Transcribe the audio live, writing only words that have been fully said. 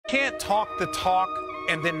Can't talk the talk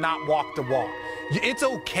and then not walk the walk. It's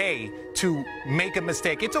okay to make a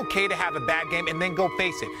mistake. It's okay to have a bad game and then go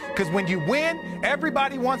face it. Because when you win,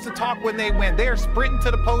 everybody wants to talk when they win. They are sprinting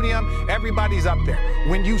to the podium. Everybody's up there.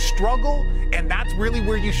 When you struggle, and that's really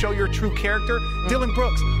where you show your true character, Dillon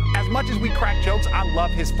Brooks, as much as we crack jokes, I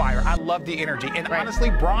love his fire. I love the energy. And honestly,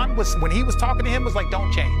 Bron, when he was talking to him, was like,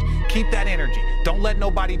 don't change. Keep that energy. Don't let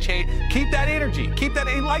nobody change. Keep that energy. Keep that.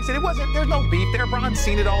 He likes it. There's no beef there. Bron's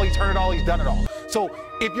seen it all. He's heard it all. He's done it all. So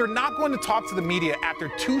if you're not going to talk to the media after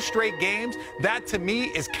 2 straight games, that to me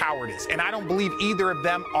is cowardice. And I don't believe either of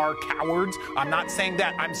them are cowards. I'm not saying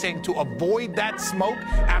that. I'm saying to avoid that smoke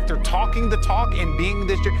after talking the talk and being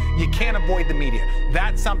this, you can't avoid the media.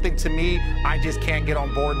 That's something to me I just can't get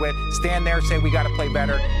on board with. Stand there, say we got to play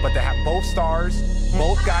better, but to have both stars,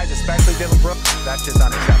 both guys, especially Dillon Brooks, that's just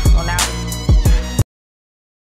unacceptable. Well, now